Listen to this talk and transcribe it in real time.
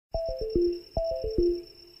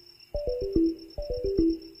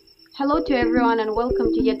Hello to everyone and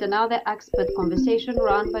welcome to yet another expert conversation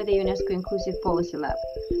run by the UNESCO Inclusive Policy Lab.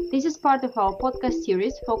 This is part of our podcast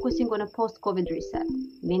series focusing on a post-COVID reset,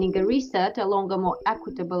 meaning a reset along a more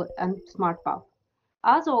equitable and smart path.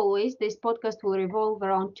 As always, this podcast will revolve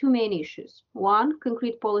around two main issues. One,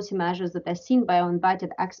 concrete policy measures that are seen by our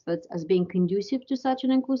invited experts as being conducive to such an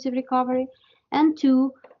inclusive recovery. And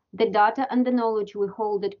two, the data and the knowledge we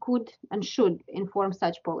hold that could and should inform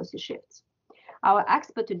such policy shifts. Our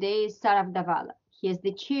expert today is Saraf Davala. He is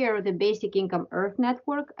the chair of the Basic Income Earth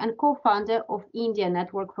Network and co-founder of India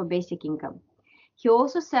Network for Basic Income. He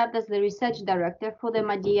also served as the research director for the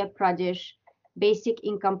Madhya Pradesh Basic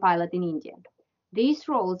Income Pilot in India. These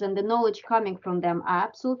roles and the knowledge coming from them are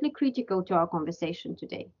absolutely critical to our conversation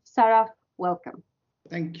today. Saraf, welcome.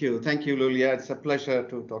 Thank you. Thank you, Lulia. It's a pleasure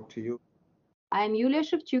to talk to you. I am Yulia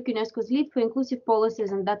Shevchuk, UNESCO's lead for inclusive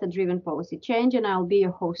policies and data-driven policy change, and I'll be your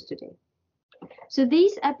host today. So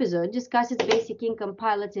this episode discusses basic income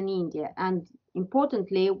pilots in India and,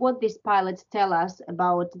 importantly, what these pilots tell us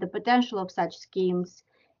about the potential of such schemes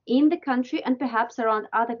in the country and perhaps around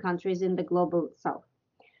other countries in the global south.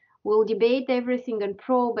 We'll debate everything and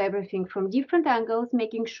probe everything from different angles,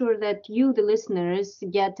 making sure that you, the listeners,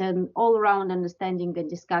 get an all-around understanding and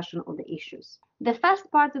discussion of the issues. The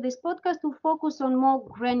first part of this podcast will focus on more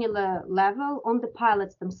granular level on the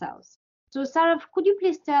pilots themselves. So, Saraf, could you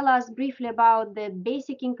please tell us briefly about the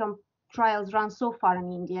basic income trials run so far in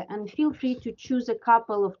India, and feel free to choose a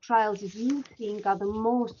couple of trials you think are the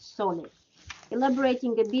most solid,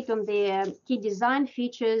 elaborating a bit on the key design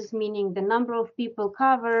features, meaning the number of people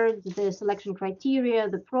covered, the selection criteria,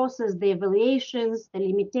 the process, the evaluations, the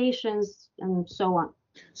limitations, and so on.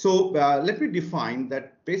 So let me define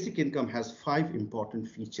that basic income has 5 important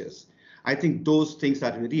features. I think those things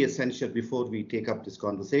are very essential before we take up this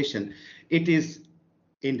conversation. It is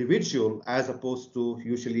individual as opposed to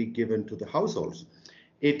usually given to the households.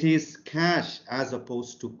 It is cash as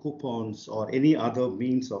opposed to coupons or any other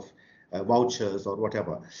means of vouchers or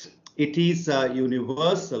whatever. It is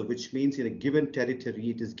universal, which means in a given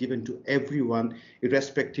territory, it is given to everyone,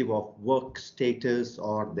 irrespective of work status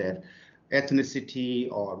or their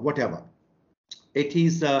ethnicity or whatever. It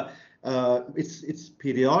is it's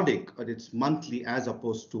periodic or it's monthly as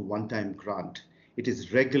opposed to one-time grant. It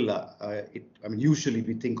is regular. Usually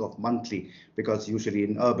we think of monthly because usually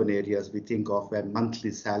in urban areas we think of a monthly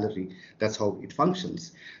salary. That's how it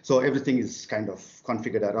functions. So everything is kind of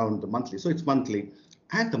configured around the monthly. So it's monthly.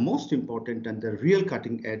 And the most important and the real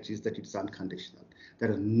cutting edge is that it's unconditional.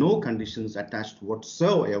 There are no conditions attached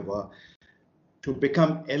whatsoever to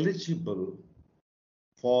become eligible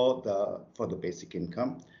for the basic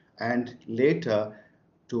income, and later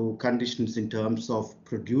to conditions in terms of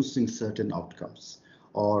producing certain outcomes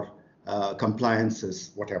or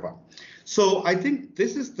compliances, whatever. So I think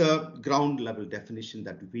this is the ground level definition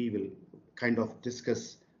that we will kind of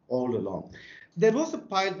discuss all along. There was a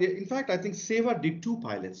pilot, in fact, I think SEWA did 2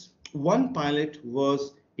 pilots. One pilot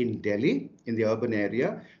was in Delhi, in the urban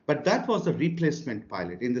area, but that was a replacement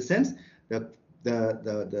pilot in the sense that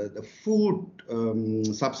the food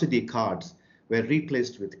subsidy cards were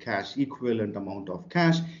replaced with cash, equivalent amount of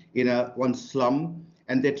cash in one slum,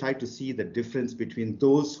 and they tried to see the difference between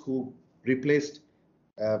those who replaced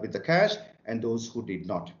with the cash and those who did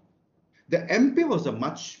not. The MP was a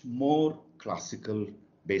much more classical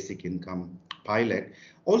basic income pilot,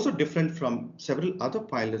 also different from several other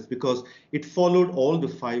pilots because it followed all the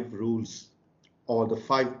 5 rules or the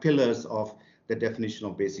 5 pillars of the definition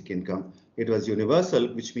of basic income. It was universal,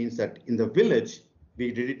 which means that in the village,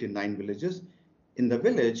 we did it in 9 villages. In the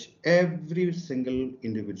village, every single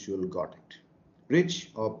individual got it.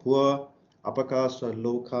 Rich or poor, upper caste or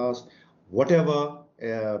low caste, whatever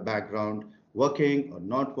background, working or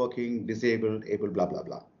not working, disabled, able, blah, blah,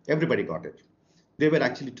 blah. Everybody got it. There were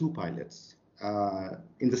actually 2 pilots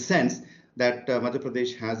in the sense that Madhya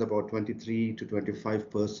Pradesh has about 23 to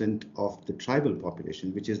 25% of the tribal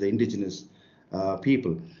population, which is the indigenous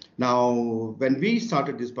people. Now, when we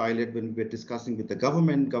started this pilot, when we were discussing with the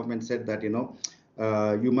government said that,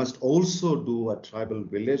 you must also do a tribal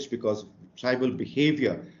village because tribal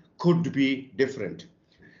behavior could be different.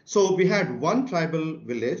 So we had 1 tribal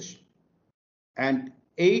village and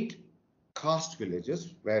 8 caste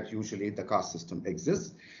villages where usually the caste system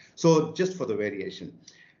exists. So just for the variation.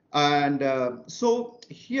 And so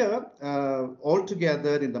here,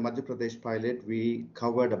 altogether in the Madhya Pradesh pilot, we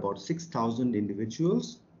covered about 6,000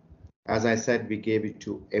 individuals. As I said, we gave it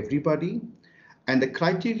to everybody. And the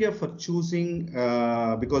criteria for choosing,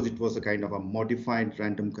 because it was a kind of a modified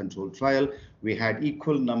random control trial, we had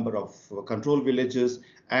equal number of control villages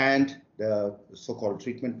and the so-called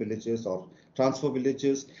treatment villages or transfer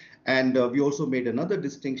villages. And we also made another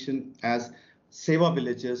distinction as Seva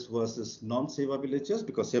villages versus non-Seva villages,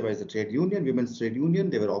 because Seva is a trade union, women's trade union,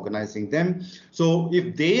 they were organizing them. So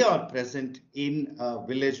if they are present in a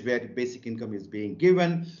village where basic income is being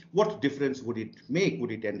given, what difference would it make?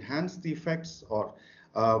 Would it enhance the effects, or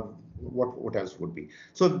what else would be?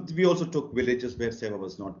 So we also took villages where Seva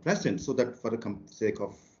was not present, so that for the sake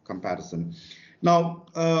of comparison. Now,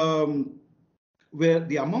 where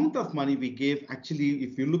the amount of money we gave, actually,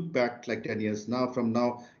 if you look back like 10 years from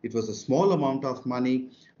now, it was a small amount of money,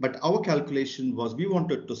 but our calculation was we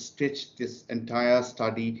wanted to stitch this entire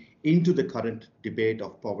study into the current debate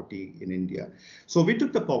of poverty in India. So we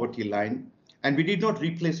took the poverty line and we did not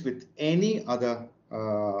replace with any other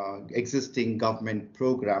existing government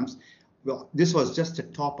programs. Well, this was just a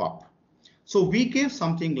top up. So we gave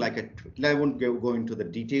something like I won't go into the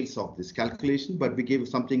details of this calculation, but we gave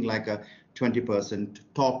something like a 20%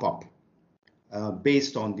 top up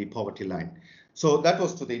based on the poverty line. So that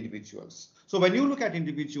was to the individuals. So when you look at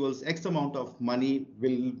individuals, X amount of money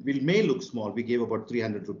may look small. We gave about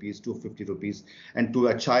 300 rupees, 250 rupees, and to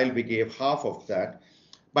a child we gave half of that.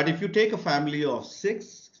 But if you take a family of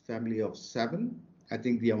 6, family of 7, I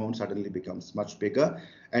think the amount suddenly becomes much bigger.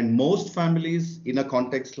 And most families in a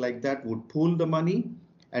context like that would pool the money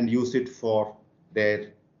and use it for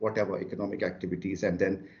their whatever economic activities and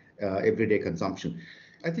then everyday consumption.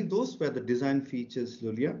 I think those were the design features,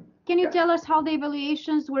 Lulia. Can you tell us how the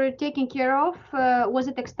evaluations were taken care of? Was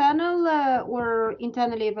it external or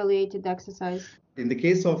internally evaluated exercise? In the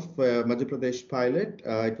case of Madhya Pradesh pilot,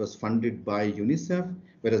 it was funded by UNICEF,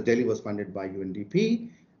 whereas Delhi was funded by UNDP.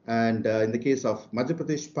 And in the case of Madhya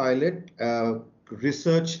Pradesh pilot,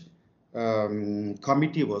 research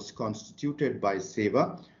committee was constituted by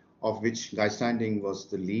Seva, of which Guy Standing was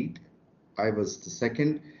the lead. I was the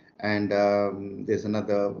second. And there's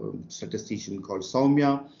another statistician called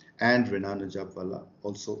Soumya and Renana Jabwala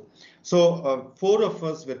also. So 4 of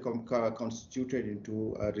us were constituted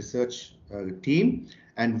into a research team,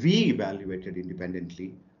 and we evaluated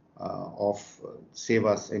independently of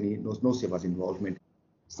Seva's, no Seva's involvement.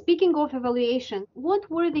 Speaking of evaluation, what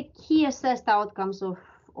were the key assessed outcomes of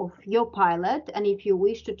your pilot? And if you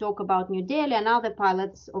wish to talk about New Delhi and other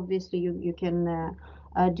pilots, obviously you can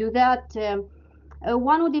do that.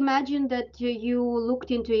 One would imagine that you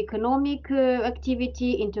looked into economic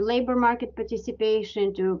activity, into labor market participation,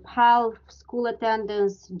 into health, school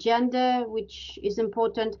attendance, gender, which is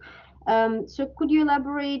important. So could you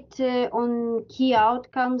elaborate on key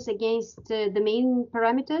outcomes against the main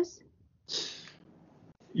parameters?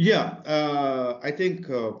 Yeah, I think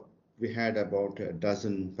we had about a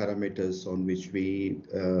dozen parameters on which we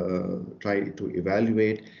tried to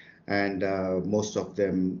evaluate. And most of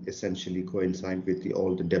them essentially coincide with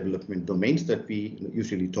all the development domains that we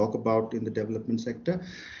usually talk about in the development sector.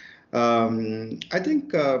 I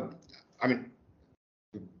think, I mean,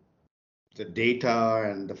 the data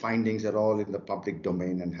and the findings are all in the public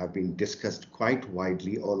domain and have been discussed quite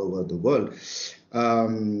widely all over the world.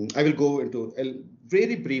 I will go into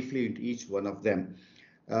very briefly into each one of them,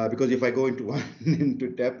 because if I go into one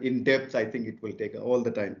in depth, I think it will take all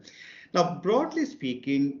the time. Now, broadly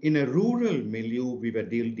speaking, in a rural milieu we were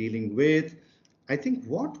dealing with, I think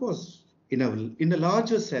what was, in a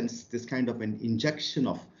larger sense, this kind of an injection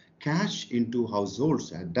of cash into households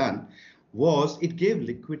had done was it gave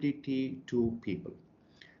liquidity to people.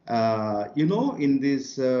 In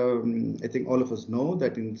this, I think all of us know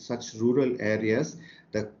that in such rural areas,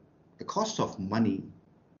 the cost of money,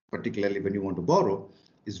 particularly when you want to borrow,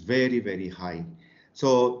 is very, very high.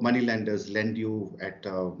 So money lenders lend you at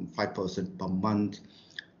 5% per month,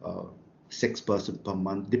 6% per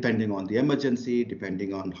month, depending on the emergency,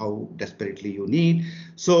 depending on how desperately you need.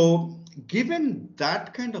 So given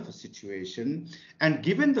that kind of a situation, and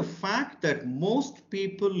given the fact that most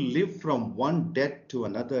people live from one debt to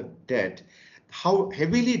another debt, how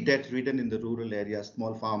heavily debt-ridden in the rural areas,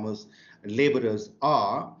 small farmers and laborers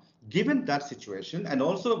are, given that situation, and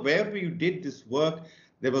also where we did this work,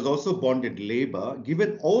 there was also bonded labor.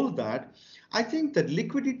 Given all that, I think that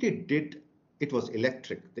liquidity it was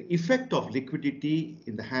electric. The effect of liquidity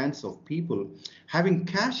in the hands of people, having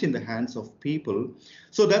cash in the hands of people.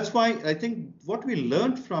 So that's why I think what we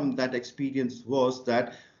learned from that experience was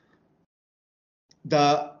that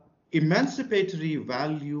the emancipatory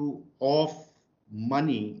value of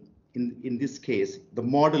money, in this case, the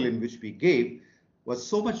model in which we gave, was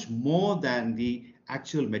so much more than the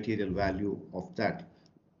actual material value of that.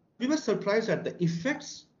 we were surprised at the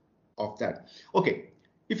effects of that. Okay,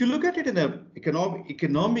 if you look at it in the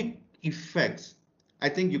economic effects, I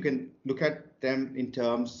think you can look at them in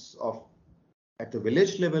terms of at the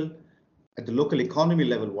village level, at the local economy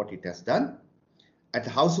level, what it has done, at the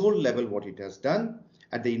household level, what it has done,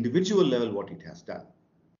 at the individual level, what it has done.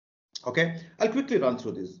 Okay, I'll quickly run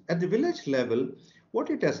through this. At the village level, what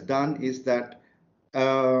it has done is that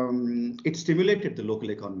it stimulated the local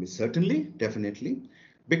economy, certainly, definitely,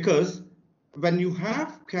 because when you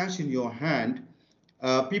have cash in your hand,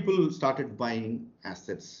 people started buying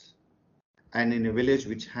assets. And in a village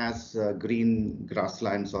which has green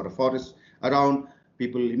grasslands or a forest around,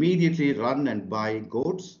 people immediately run and buy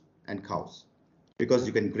goats and cows because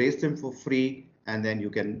you can graze them for free and then you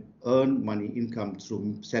can earn money, income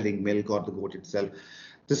through selling milk or the goat itself.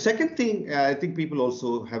 The second thing, I think people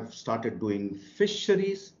also have started doing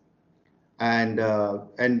fisheries, and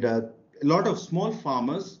a lot of small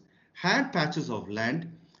farmers had patches of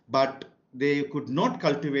land, but they could not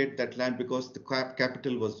cultivate that land because the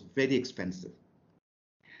capital was very expensive.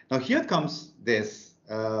 Now here comes this,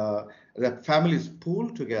 the families pool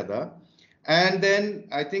together, and then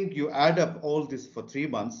I think you add up all this for 3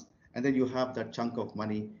 months, and then you have that chunk of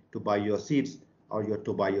money to buy your seeds or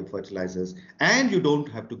to buy your fertilizers, and you don't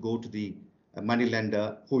have to go to the money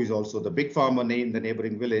lender, who is also the big farmer in the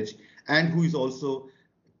neighboring village, and who is also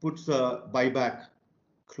puts a buyback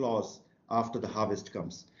clause after the harvest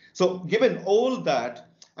comes. So given all that,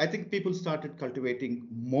 I think people started cultivating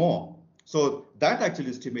more. So that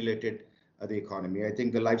actually stimulated the economy. I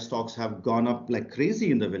think the livestock have gone up like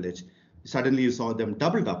crazy in the village. Suddenly you saw them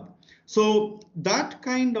doubled up. So that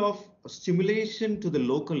kind of stimulation to the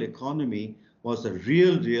local economy was a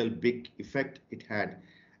real big effect it had.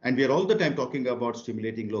 And we are all the time talking about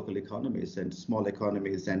stimulating local economies and small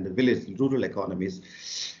economies and the village, rural economies.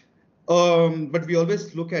 But we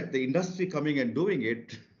always look at the industry coming and doing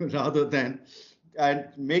it rather than and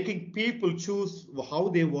making people choose how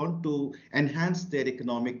they want to enhance their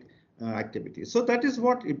economic activities. So that is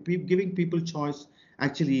what giving people choice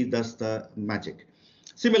actually does the magic.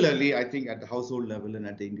 Similarly, I think at the household level and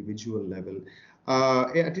at the individual level,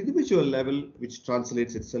 which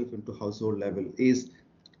translates itself into household level, is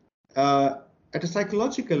at a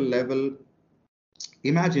psychological level.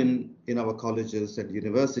 Imagine in our colleges and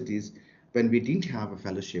universities when we didn't have a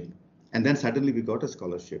fellowship and then suddenly we got a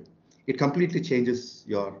scholarship. It completely changes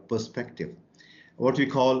your perspective. What we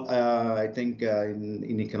call, I think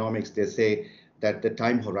in economics, they say that the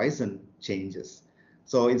time horizon changes.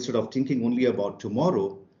 So instead of thinking only about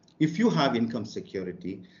tomorrow, if you have income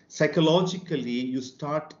security, psychologically, you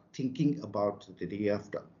start thinking about the day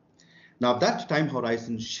after. Now that time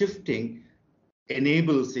horizon shifting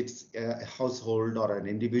enables its household or an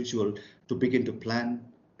individual to begin to plan,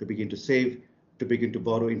 to begin to save, to begin to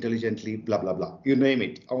borrow intelligently, blah, blah, blah. You name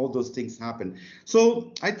it, all those things happen.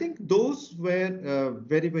 So I think those were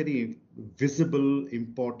very visible,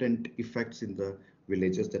 important effects in the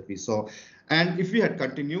villages that we saw. And if we had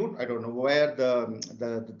continued, I don't know where the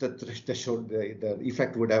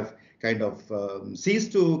effect would have kind of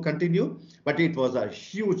ceased to continue, but it was a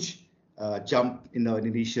huge jump in the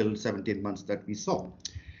initial 17 months that we saw.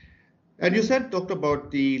 And you talked about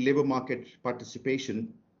the labor market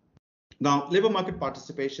participation. Now, labor market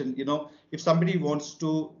participation, if somebody wants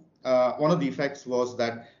to, one of the effects was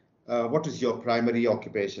that what is your primary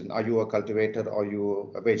occupation? Are you a cultivator or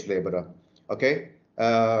you a wage laborer? Okay.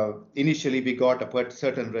 Initially, we got a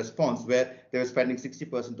certain response where they were spending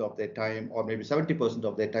 60% of their time or maybe 70%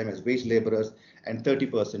 of their time as wage laborers and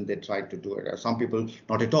 30% they tried to do it. Some people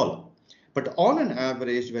not at all. But on an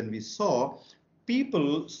average, when we saw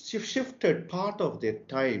people shifted part of their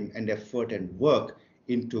time and effort and work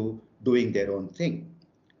into doing their own thing.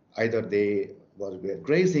 Either they were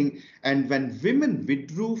grazing, and when women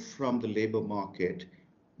withdrew from the labor market,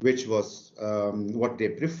 which was what they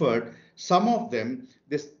preferred, some of them,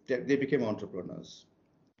 they became entrepreneurs.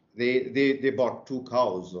 They bought 2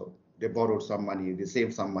 cows, or they borrowed some money, they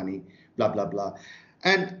saved some money, blah, blah, blah.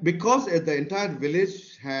 And because the entire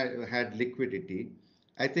village had liquidity,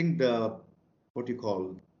 I think the, what you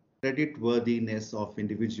call, credit worthiness of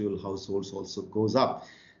individual households also goes up.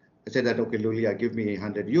 I said that, okay, Lulia, give me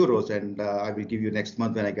 100 euros and I will give you next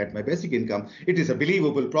month when I get my basic income. It is a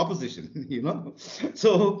believable proposition,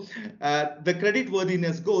 So the credit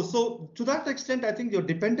worthiness goes. So to that extent, I think your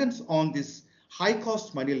dependence on this high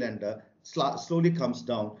cost money lender slowly comes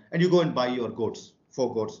down and you go and buy your goats,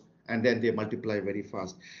 4 goats, and then they multiply very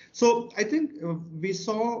fast. So I think we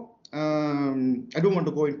saw, I don't want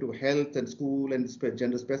to go into health and school and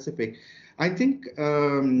gender specific. I think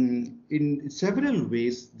in several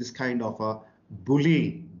ways, this kind of a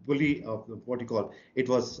bullying bully of what you call, it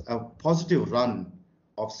was a positive run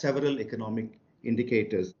of several economic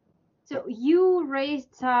indicators. So you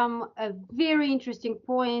raised some very interesting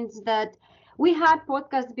points that we had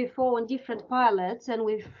podcasts before on different pilots and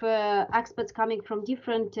with experts coming from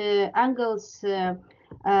different angles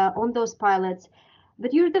on those pilots.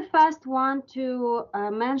 But you're the first one to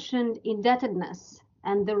mention indebtedness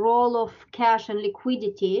and the role of cash and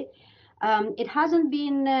liquidity. It hasn't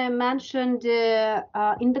been mentioned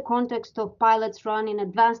in the context of pilots run in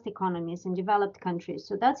advanced economies in developed countries.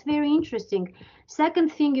 So that's very interesting.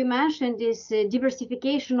 Second thing you mentioned is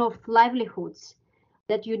diversification of livelihoods,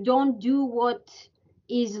 that you don't do what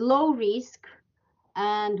is low risk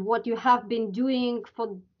and what you have been doing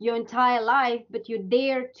for your entire life, but you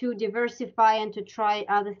dare to diversify and to try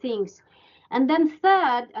other things. And then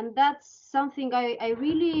third, and that's something I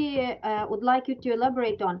really would like you to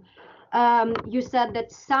elaborate on. You said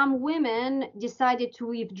that some women decided to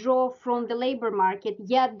withdraw from the labor market,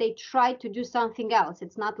 yet they tried to do something else.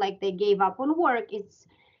 It's not like they gave up on work. It's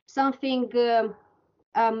something,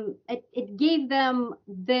 it gave them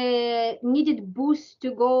the needed boost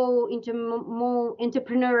to go into more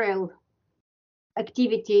entrepreneurial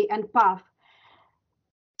activity and path.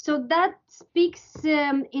 So that speaks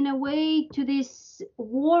in a way to this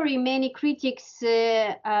worry many critics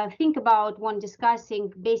think about when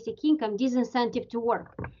discussing basic income, disincentive to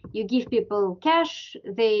work. You give people cash,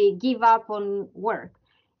 they give up on work.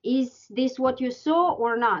 Is this what you saw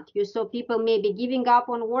or not? You saw people maybe giving up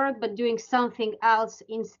on work, but doing something else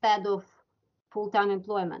instead of full-time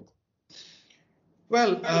employment?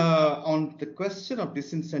 Well, on the question of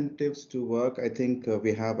disincentives to work, I think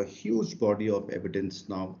we have a huge body of evidence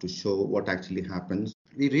now to show what actually happens.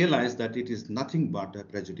 We realize that it is nothing but a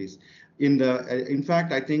prejudice. In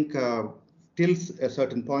fact, I think till a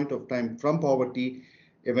certain point of time from poverty,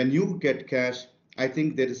 when you get cash, I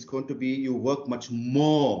think there is going to be, you work much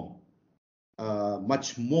more,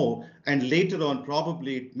 and later on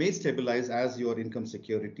probably it may stabilize as your income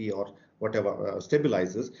security or whatever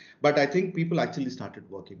stabilizes. But I think people actually started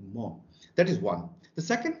working more. That is one. The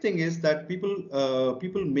second thing is that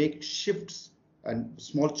people make shifts and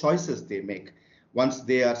small choices they make once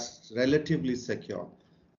they are relatively secure.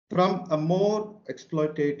 From a more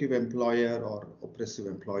exploitative employer or oppressive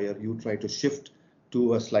employer, you try to shift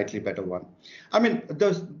to a slightly better one. I mean,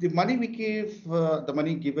 the money we give, the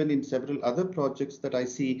money given in several other projects that I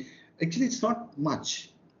see, actually it's not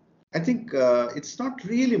much. I think it's not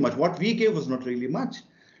really much. What we gave was not really much.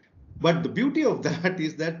 But the beauty of that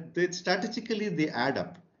is that strategically they add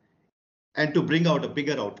up and to bring out a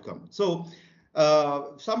bigger outcome. So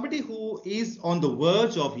somebody who is on the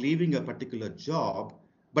verge of leaving a particular job,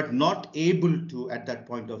 but not able to, at that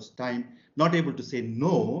point of time, not able to say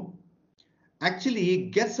no, actually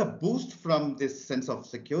gets a boost from this sense of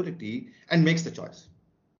security and makes the choice.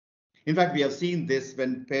 In fact, we have seen this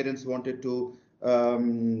when parents wanted to,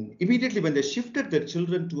 immediately when they shifted their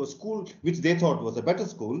children to a school which they thought was a better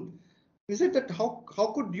school, we said that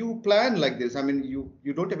how could you plan like this? I mean,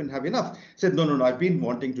 you don't even have enough. Said, no, I've been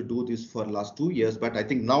wanting to do this for the last 2 years, but I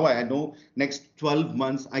think now I know next 12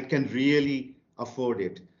 months I can really afford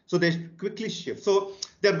it. So they quickly shift. So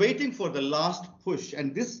they're waiting for the last push,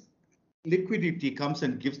 and this liquidity comes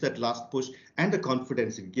and gives that last push, and the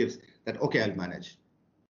confidence it gives that, okay, I'll manage.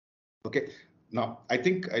 Okay, now I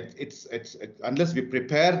think it's unless we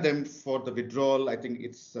prepare them for the withdrawal, I think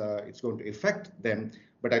it's going to affect them.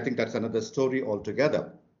 But I think that's another story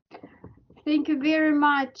altogether. Thank you very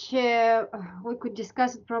much. We could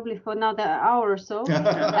discuss it probably for another hour or so,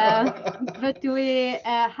 but we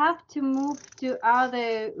have to move to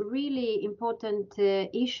other really important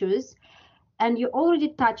issues. And you already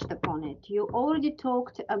touched upon it. You already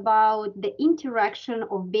talked about the interaction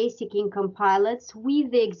of basic income pilots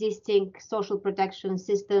with the existing social protection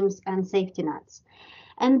systems and safety nets.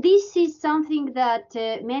 And this is something that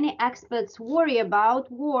many experts worry about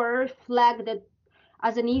or flag that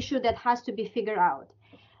as an issue that has to be figured out.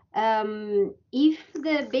 If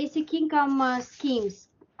the basic income schemes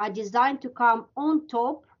are designed to come on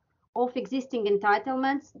top of existing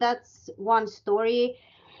entitlements, that's one story.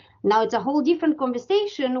 Now it's a whole different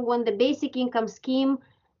conversation when the basic income scheme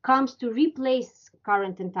comes to replace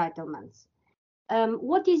current entitlements.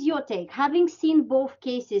 What is your take? Having seen both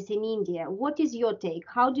cases in India, what is your take?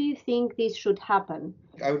 How do you think this should happen?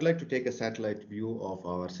 I would like to take a satellite view of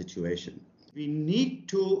our situation. We need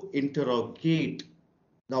to interrogate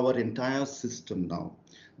our entire system now,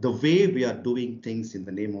 the way we are doing things in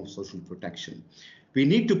the name of social protection. We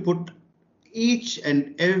need to put each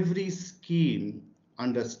and every scheme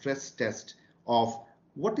under stress test of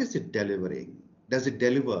what is it delivering? Does it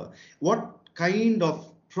deliver? What kind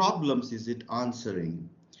of problems is it answering?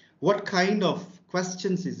 What kind of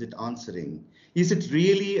questions is it answering? Is it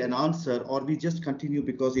really an answer, or we just continue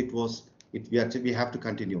because we have to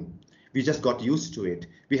continue? We just got used to it.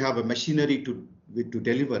 We have a machinery to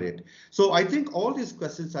deliver it. So I think all these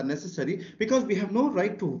questions are necessary because we have no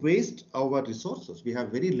right to waste our resources. We have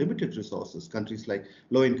very limited resources. Countries like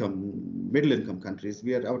low income, middle income countries,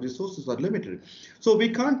 our resources are limited. So we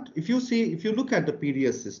can't, if you look at the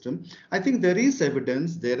PDS system, I think there is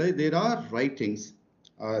evidence, there are writings,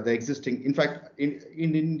 the existing, in fact, in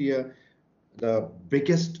India, the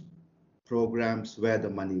biggest programs where the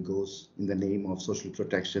money goes in the name of social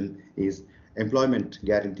protection is Employment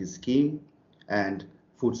Guarantee Scheme and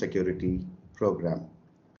Food Security Program,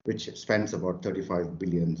 which spends about $35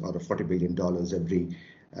 billion or $40 billion every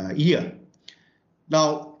year.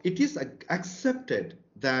 Now, it is accepted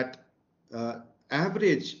that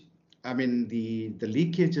average, I mean, the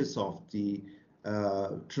leakages of the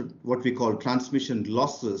what we call transmission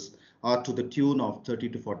losses are to the tune of 30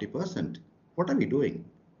 to 40%. What are we doing?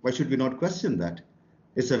 Why should we not question that?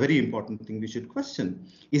 It's a very important thing we should question.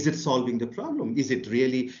 Is it solving the problem? Is it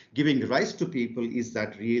really giving rice to people? Is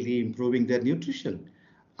that really improving their nutrition?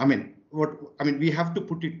 I mean, we have to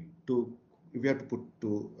put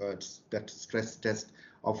that stress test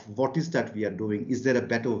of what is that we are doing. Is there a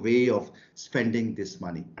better way of spending this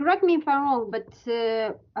money? Correct me if I'm wrong, but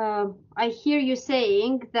I hear you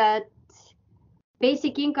saying that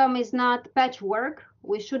basic income is not patchwork.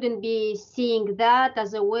 We shouldn't be seeing that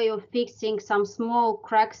as a way of fixing some small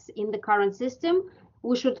cracks in the current system.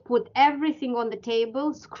 We should put everything on the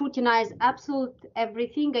table, scrutinize absolute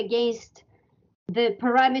everything against the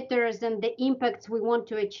parameters and the impacts we want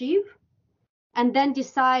to achieve, and then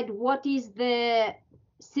decide what is the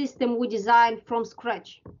system we design from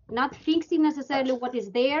scratch. Not fixing necessarily what is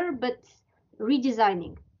there, but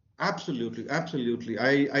redesigning. Absolutely, absolutely.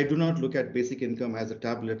 I do not look at basic income as a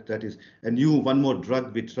tablet that is a new one more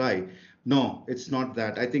drug we try. No, it's not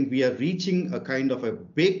that. I think we are reaching a kind of a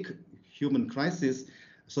big human crisis,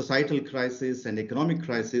 societal crisis and economic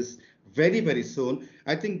crisis very, very soon.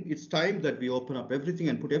 I think it's time that we open up everything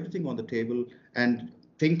and put everything on the table and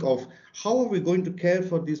think of how are we going to care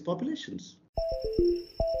for these populations.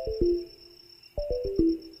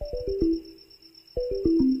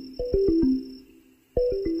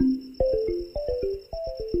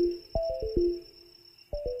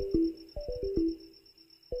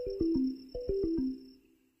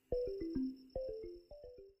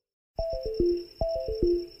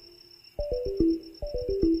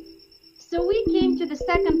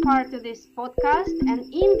 Part of this podcast, and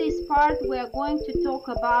in this part we are going to talk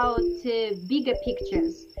about bigger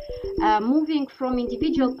pictures, moving from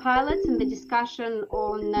individual pilots and the discussion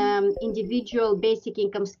on individual basic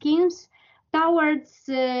income schemes towards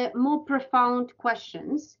more profound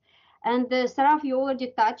questions. And Saraf, you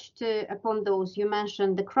already touched upon those. You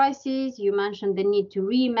mentioned the crisis, you mentioned the need to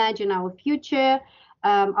reimagine our future,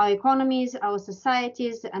 our economies, our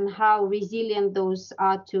societies, and how resilient those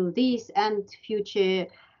are to this and future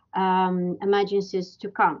emergencies to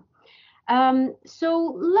come.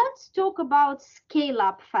 So let's talk about scale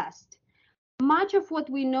up fast. Much of what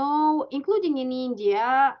we know, including in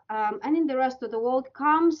India and in the rest of the world,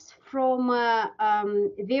 comes from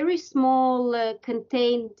very small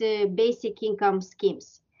contained basic income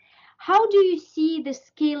schemes. How do you see the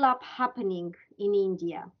scale up happening in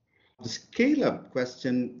India? The scale up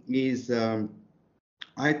question is,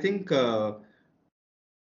 I think the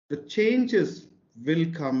changes will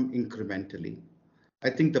come incrementally. I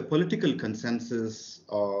think the political consensus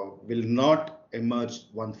will not emerge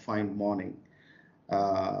one fine morning.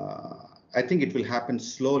 I think it will happen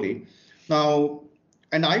slowly. Now,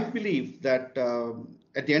 and I believe that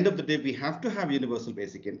at the end of the day, we have to have universal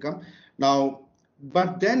basic income. Now,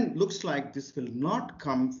 but then looks like this will not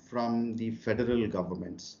come from the federal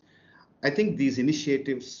governments. I think these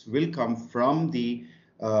initiatives will come from the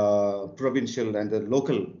provincial and the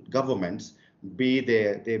local governments, be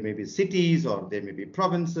they may be cities or they may be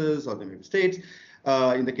provinces or they may be states.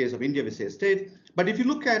 In the case of India, we say state. But if you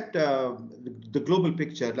look at the global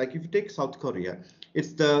picture, like if you take South Korea,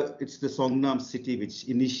 it's the Songnam city which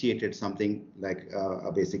initiated something like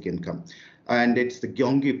a basic income. And it's the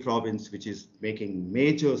Gyeonggi province which is making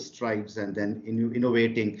major strides and then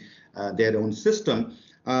innovating their own system.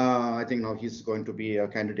 I think now he's going to be a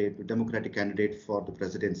candidate, a Democratic candidate for the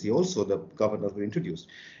presidency also, the governor who introduced.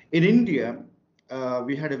 In India,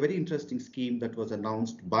 we had a very interesting scheme that was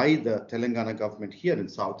announced by the Telangana government here in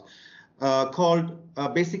South called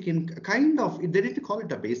basic income, kind of, they didn't call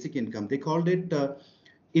it a basic income, they called it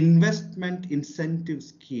investment incentive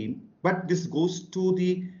scheme, but this goes to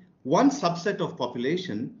the one subset of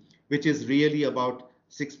population, which is really about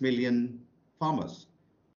 6 million farmers.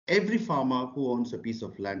 Every farmer who owns a piece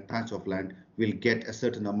of land, patch of land, will get a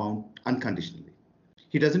certain amount unconditionally.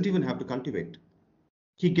 He doesn't even have to cultivate.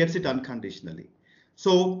 He gets it unconditionally.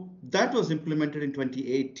 So that was implemented in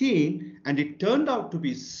 2018, and it turned out to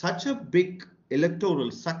be such a big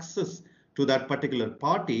electoral success to that particular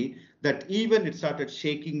party that even it started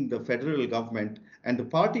shaking the federal government, and the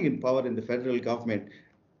party in power in the federal government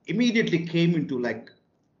immediately came into, like,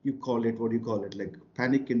 you call it, what do you call it, like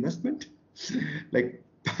panic investment, like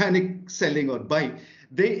panic selling or buy.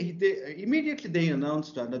 They immediately they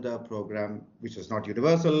announced another program which was not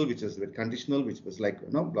universal, which was very conditional, which was like,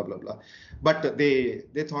 blah blah blah. But they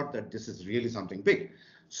thought that this is really something big.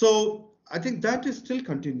 So I think that is still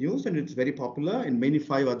continues, and it's very popular. In many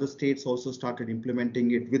 5 other states also started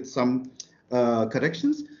implementing it with some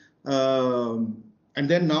corrections. And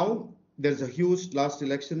then now there's a huge, last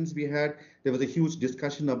elections we had, there was a huge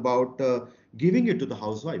discussion about giving it to the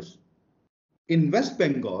housewives. In West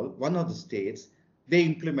Bengal, one of the states, they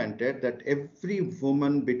implemented that every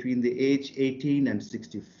woman between the age 18 and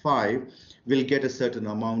 65 will get a certain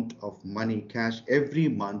amount of money, cash, every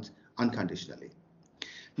month unconditionally.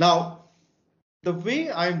 Now, the way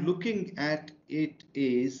I'm looking at it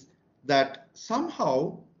is that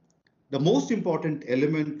somehow the most important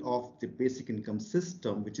element of the basic income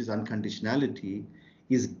system, which is unconditionality,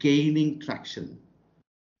 is gaining traction,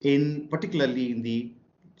 particularly in the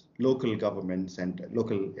local governments and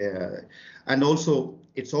local, and also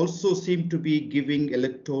it's also seemed to be giving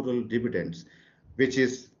electoral dividends, which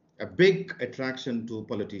is a big attraction to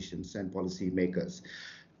politicians and policy makers.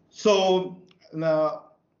 So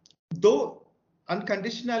though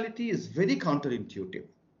unconditionality is very counterintuitive,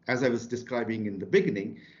 as I was describing in the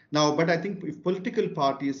beginning now, but I think if political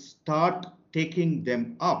parties start taking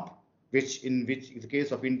them up, which in the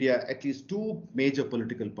case of India, at least 2 major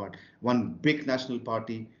political parties, one big national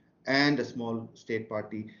party and a small state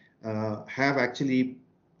party, have actually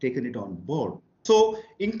taken it on board. So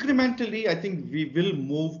incrementally, I think we will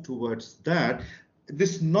move towards that.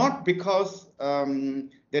 This not because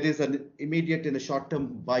there is an immediate and a short-term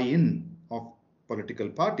buy-in of political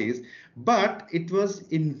parties, but it was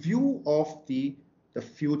in view of the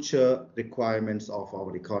future requirements of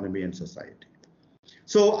our economy and society.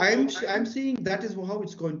 So I'm seeing that is how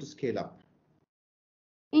it's going to scale up.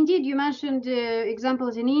 Indeed, you mentioned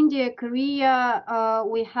examples in India, Korea.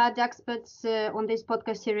 We had experts on this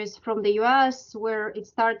podcast series from the US, where it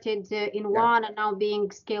started in 1 and now being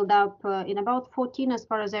scaled up in about 14, as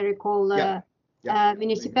far as I recall,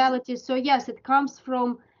 municipalities. So yes, it comes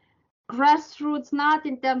from grassroots, not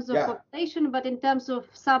in terms of population, but in terms of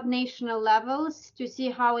sub-national levels, to see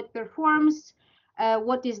how it performs,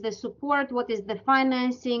 what is the support, what is the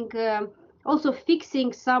financing, also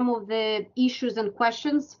fixing some of the issues and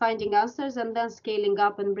questions, finding answers, and then scaling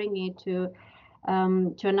up and bringing it to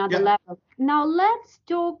another level. Now let's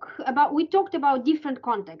talk about, we talked about different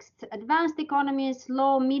contexts, advanced economies,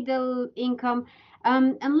 low, middle income,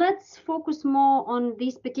 and let's focus more on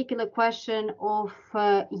this particular question of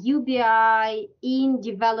UBI in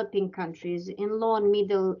developing countries, in low and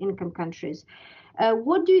middle income countries.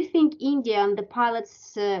 What do you think India and the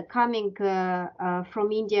pilots coming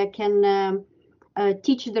from India can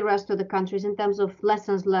teach the rest of the countries in terms of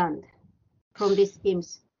lessons learned from these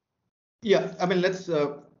schemes? Yeah, I mean, let's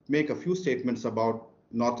make a few statements about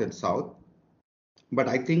North and South. But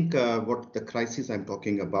I think what the crisis I'm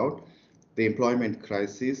talking about, the employment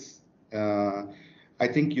crisis, I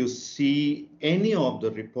think you see any of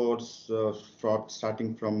the reports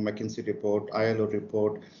starting from McKinsey report, ILO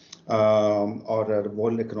report, or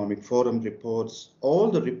World Economic Forum reports, all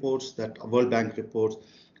the reports that World Bank reports,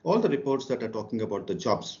 all the reports that are talking about the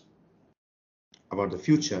jobs, about the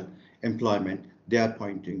future employment, they are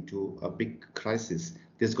pointing to a big crisis.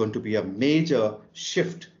 There's going to be a major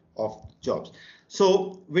shift of jobs.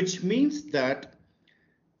 So, which means that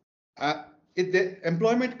the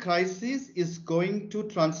employment crisis is going to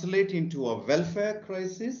translate into a welfare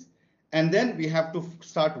crisis. And then we have to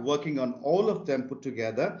start working on all of them put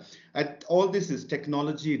together. And all this is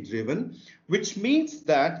technology driven, which means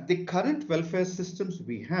that the current welfare systems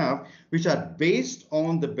we have, which are based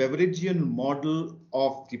on the Beveridgean model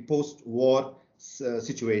of the post-war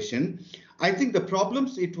situation, I think the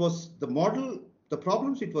problems it was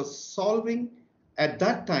solving at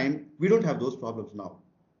that time, we don't have those problems now.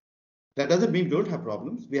 That doesn't mean we don't have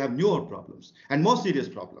problems. We have newer problems and more serious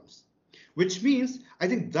problems, which means I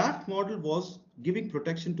think that model was giving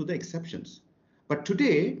protection to the exceptions. But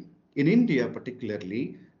today, in India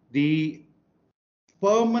particularly, the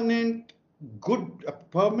permanent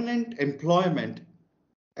employment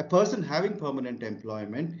A person having permanent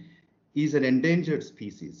employment is an endangered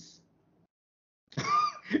species.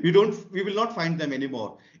 We will not find them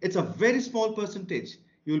anymore. It's a very small percentage.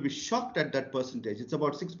 You will be shocked at that percentage. It's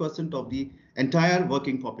about 6% of the entire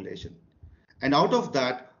working population. And out of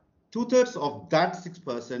that, 2/3 of that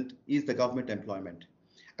 6% is the government employment,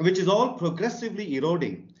 which is all progressively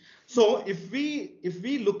eroding. So if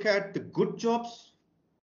we look at the good jobs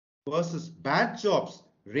versus bad jobs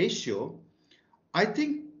ratio, I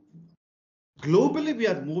think globally we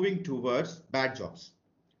are moving towards bad jobs.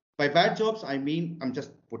 By bad jobs, I mean, I'm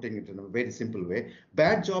just putting it in a very simple way.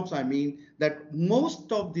 Bad jobs, I mean that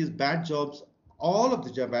most of these bad jobs, all of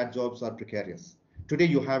the bad jobs are precarious. Today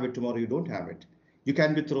you have it, tomorrow you don't have it. You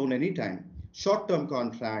can be thrown anytime. Short-term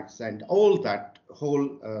contracts and all that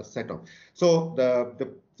whole setup. So the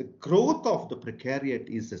growth of the precariat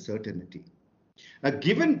is a certainty. Now,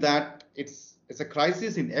 given that it's a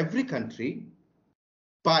crisis in every country,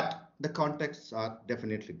 but the contexts are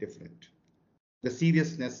definitely different. The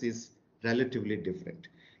seriousness is relatively different.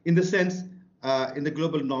 In the sense, in the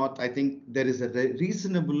global north, I think there is a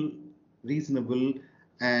reasonable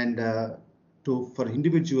and for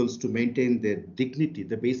individuals to maintain their dignity,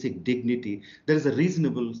 the basic dignity, there is a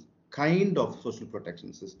reasonable kind of social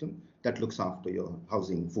protection system that looks after your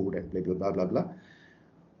housing, food, and blah, blah, blah, blah, blah.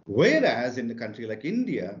 Whereas in a country like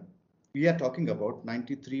India, we are talking about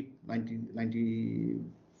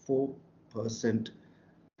 94%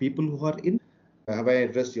 people who are in. Have I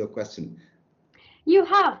addressed your question? You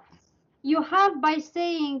have. You have, by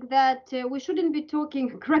saying that we shouldn't be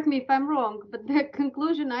talking, correct me if I'm wrong, but the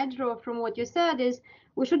conclusion I draw from what you said is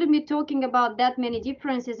we shouldn't be talking about that many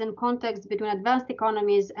differences in context between advanced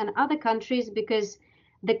economies and other countries, because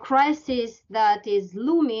the crisis that is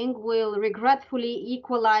looming will regretfully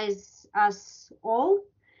equalize us all,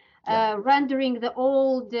 rendering the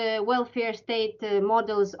old welfare state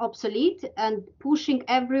models obsolete and pushing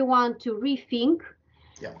everyone to rethink.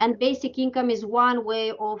 Yeah. And basic income is one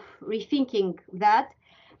way of rethinking that.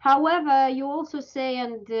 However, you also say,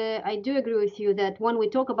 and I do agree with you, that when we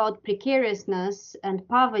talk about precariousness and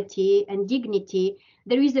poverty and dignity,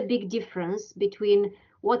 there is a big difference between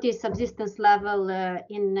what is subsistence level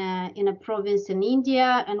in a province in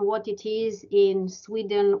India and what it is in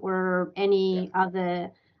Sweden or any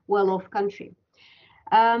other well-off country.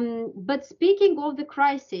 But speaking of the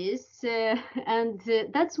crisis,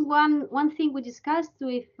 that's one thing we discussed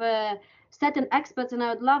with certain experts, and I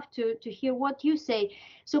would love to hear what you say.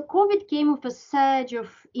 So COVID came with a surge of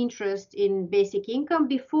interest in basic income.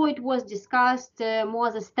 Before, it was discussed more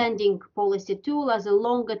as a standing policy tool, as a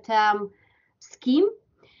longer term scheme.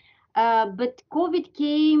 But COVID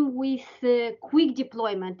came with quick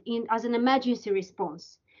deployment as an emergency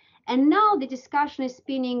response. And now the discussion is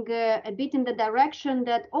spinning a bit in the direction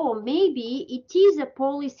that, maybe it is a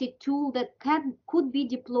policy tool that could be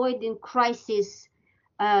deployed in crisis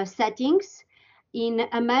settings, in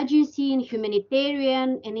emergency, in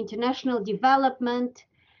humanitarian and international development,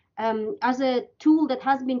 as a tool that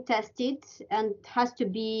has been tested and has to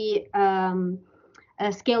be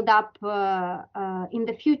scaled up in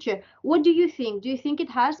the future. What do you think? Do you think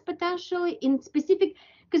it has potential in specific?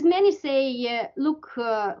 Because many say,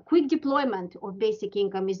 quick deployment of basic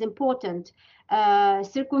income is important.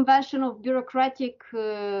 Circumvention of bureaucratic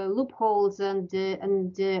loopholes and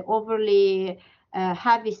overly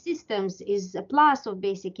heavy systems is a plus of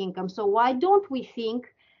basic income. So why don't we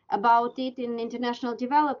think about it in international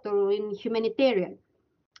development or in humanitarian?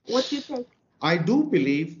 What do you think? I do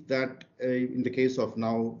believe that in the case of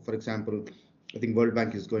now, for example, I think World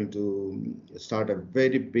Bank is going to start a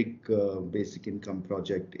very big basic income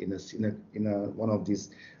project in one of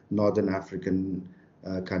these northern African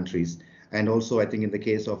countries. And also, I think in the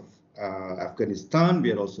case of Afghanistan,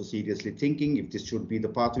 we are also seriously thinking if this should be the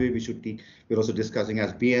pathway we should take. We're also discussing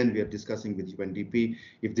as BN, we are discussing with UNDP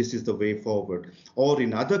if this is the way forward. Or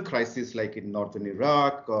in other crises like in northern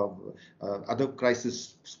Iraq or other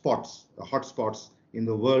crisis spots, hotspots in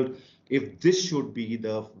the world, if this should be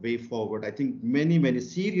the way forward, I think many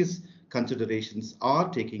serious considerations are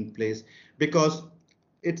taking place, because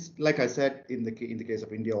it's like I said, in the case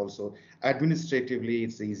of India also, administratively,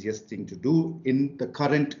 it's the easiest thing to do in the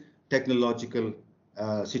current technological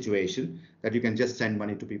situation, that you can just send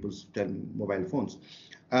money to people's mobile phones.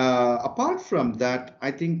 Apart from that,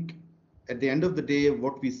 I think at the end of the day,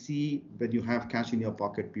 what we see when you have cash in your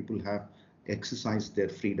pocket, people have exercised their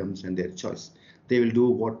freedoms and their choice. They will do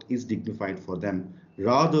what is dignified for them,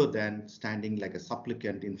 rather than standing like a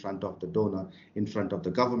supplicant in front of the donor, in front of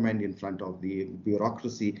the government, in front of the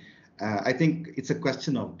bureaucracy. I think it's a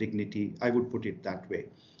question of dignity. I would put it that way.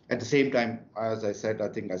 At the same time, as I said, I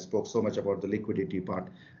think I spoke so much about the liquidity part.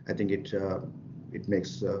 I think it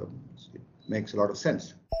makes a lot of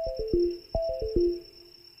sense.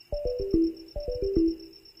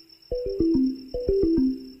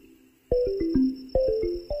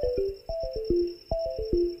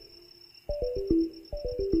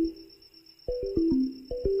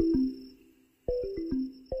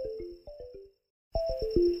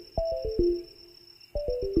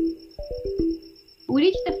 We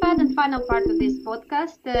reached the third and final part of this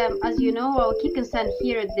podcast. As you know, our key concern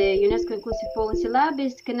here at the UNESCO Inclusive Policy Lab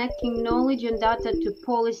is connecting knowledge and data to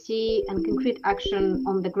policy and concrete action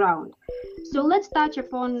on the ground. So let's touch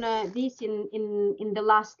upon this in the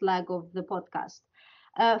last leg of the podcast.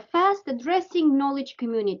 First, addressing knowledge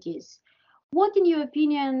communities. What, in your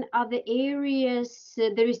opinion, are the areas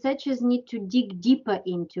the researchers need to dig deeper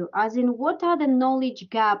into? As in, what are the knowledge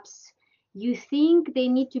gaps you think they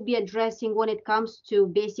need to be addressing when it comes to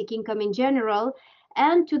basic income in general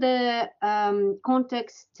and to the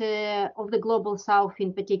context of the Global South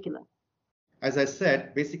in particular? As I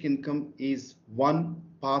said, basic income is one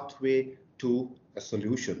pathway to a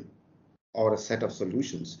solution or a set of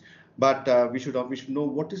solutions. But we should know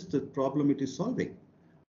what is the problem it is solving.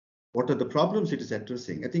 What are the problems it is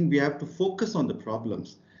addressing? I think we have to focus on the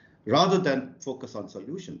problems rather than focus on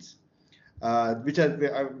solutions. What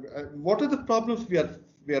are the problems we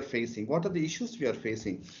are facing? What are the issues we are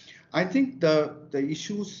facing? I think the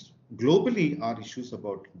issues globally are issues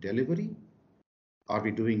about delivery. Are we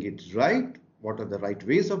doing it right? What are the right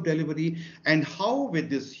ways of delivery? And how, with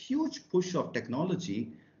this huge push of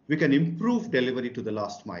technology, we can improve delivery to the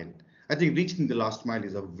last mile. I think reaching the last mile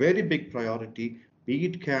is a very big priority, be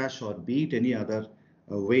it cash or be it any other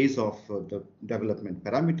ways of the development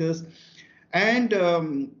parameters. And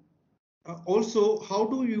also, how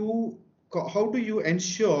do you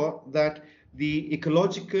ensure that the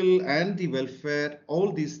ecological and the welfare,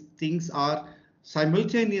 all these things are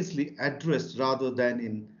simultaneously addressed rather than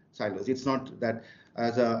in silos? It's not that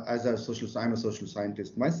I'm a social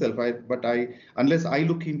scientist myself, unless I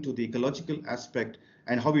look into the ecological aspect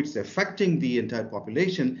and how it's affecting the entire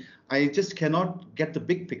population, I just cannot get the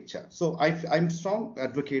big picture. So I'm a strong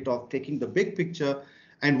advocate of taking the big picture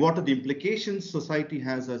and what are the implications society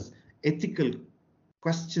has as ethical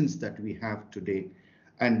questions that we have today.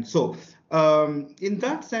 And so in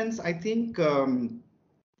that sense, I think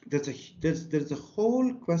there's a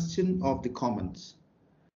whole question of the commons.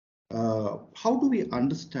 How do we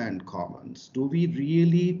understand commons? Do we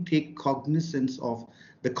really take cognizance of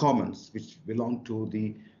the commons, which belong to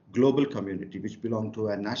the global community, which belong to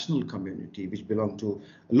a national community, which belong to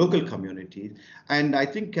a local community? And I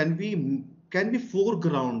think can we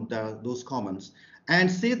foreground those commons and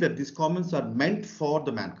say that these commons are meant for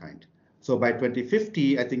the mankind? So by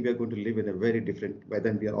 2050, I think we are going to live in a very different, by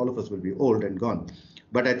then all of us will be old and gone.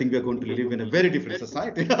 But I think we are going to live in a very different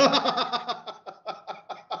society.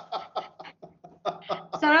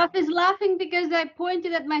 Saraf is laughing because I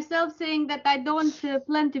pointed at myself saying that I don't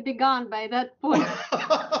plan to be gone by that point.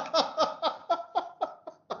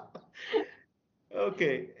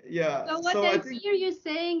 Okay, yeah. So what I hear you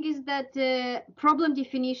saying is that problem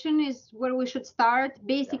definition is where we should start.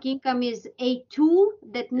 Basic income is a tool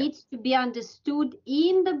that needs to be understood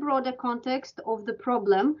in the broader context of the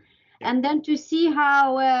problem, and then to see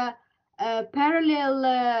how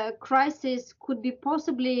parallel crisis could be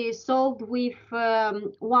possibly solved with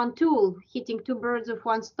one tool, hitting two birds with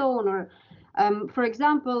one stone. Or, for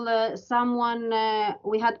example, someone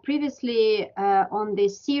we had previously on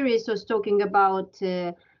this series was talking about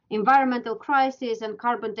environmental crisis and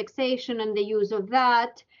carbon taxation and the use of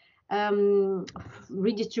that,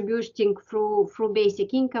 redistributing through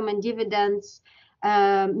basic income and dividends,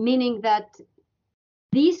 meaning that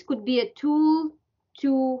this could be a tool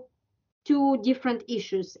to two different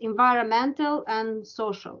issues, environmental and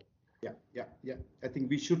social. Yeah. I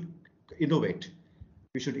think we should innovate.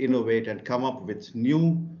 We should innovate and come up with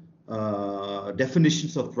new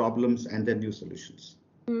definitions of problems and then new solutions.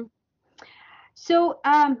 So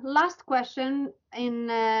last question in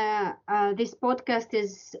this podcast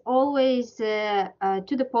is always to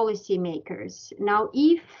the policymakers. Now,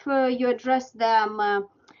 if you address them,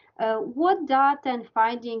 what data and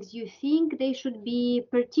findings you think they should be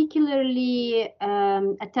particularly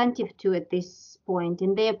attentive to at this point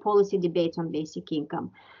in their policy debate on basic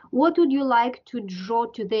income? What would you like to draw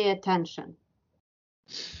to their attention?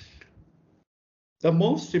 The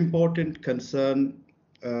most important concern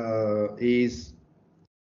is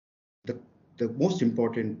the most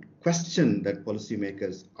important question that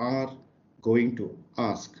policymakers are going to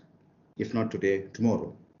ask, if not today,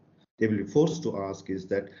 tomorrow. They will be forced to ask is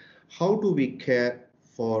that how do we care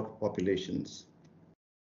for populations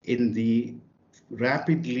in the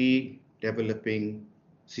rapidly developing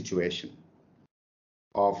situation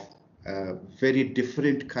of a very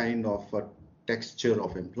different kind of a texture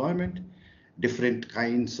of employment, different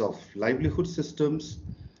kinds of livelihood systems,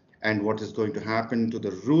 and what is going to happen to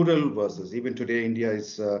the rural versus, even today India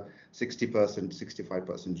is 60%,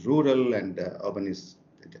 65% rural and urban is.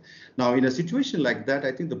 Now in a situation like that,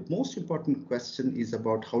 I think the most important question is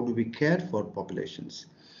about how do we care for populations.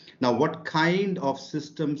 Now what kind of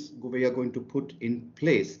systems we are going to put in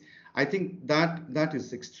place? I think that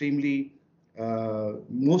is extremely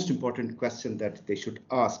most important question that they should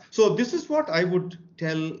ask. So this is what I would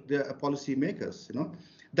tell the policymakers,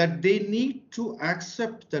 that they need to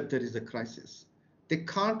accept that there is a crisis. They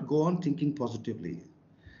can't go on thinking positively.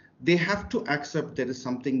 They have to accept there is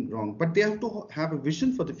something wrong, but they have to have a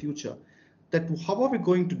vision for the future, that how are we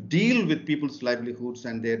going to deal with people's livelihoods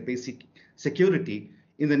and their basic security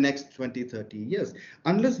in the next 20, 30 years.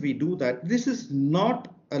 Unless we do that, this is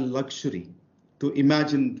not a luxury to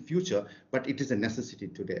imagine the future, but it is a necessity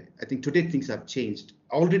today. I think today things have changed,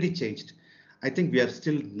 already changed. I think we are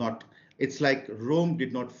still not. It's like Rome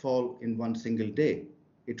did not fall in one single day.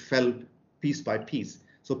 It fell piece by piece.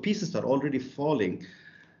 So pieces are already falling.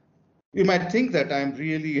 You might think that I'm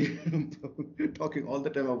really talking all the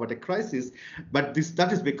time about a crisis, but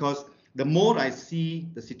that is because the more I see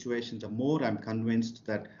the situation, the more I'm convinced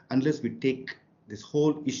that unless we take this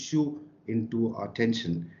whole issue into our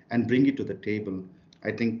attention and bring it to the table,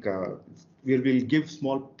 I think we will give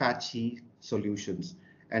small patchy solutions,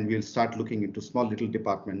 and we'll start looking into small little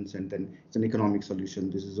departments, and then it's an economic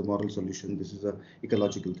solution, this is a moral solution, this is a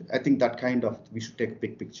ecological. I think that kind of, we should take a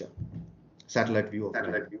big picture, satellite view of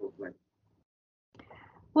life.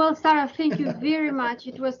 Well, Sarah, thank you very much.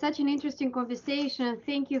 It was such an interesting conversation.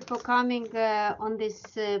 Thank you for coming on this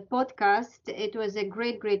podcast. It was a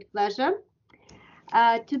great pleasure.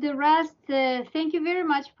 To the rest, thank you very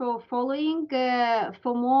much for following.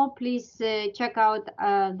 For more, please check out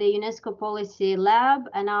the UNESCO Policy Lab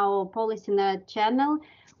and our PolicyNet channel,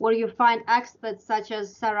 where you find experts such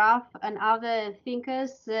as Saraf and other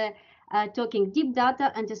thinkers talking deep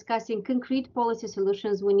data and discussing concrete policy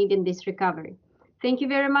solutions we need in this recovery. Thank you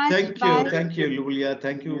very much. Thank you, Lulia.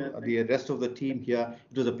 Thank you, the rest of the team here.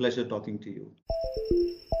 It was a pleasure talking to you.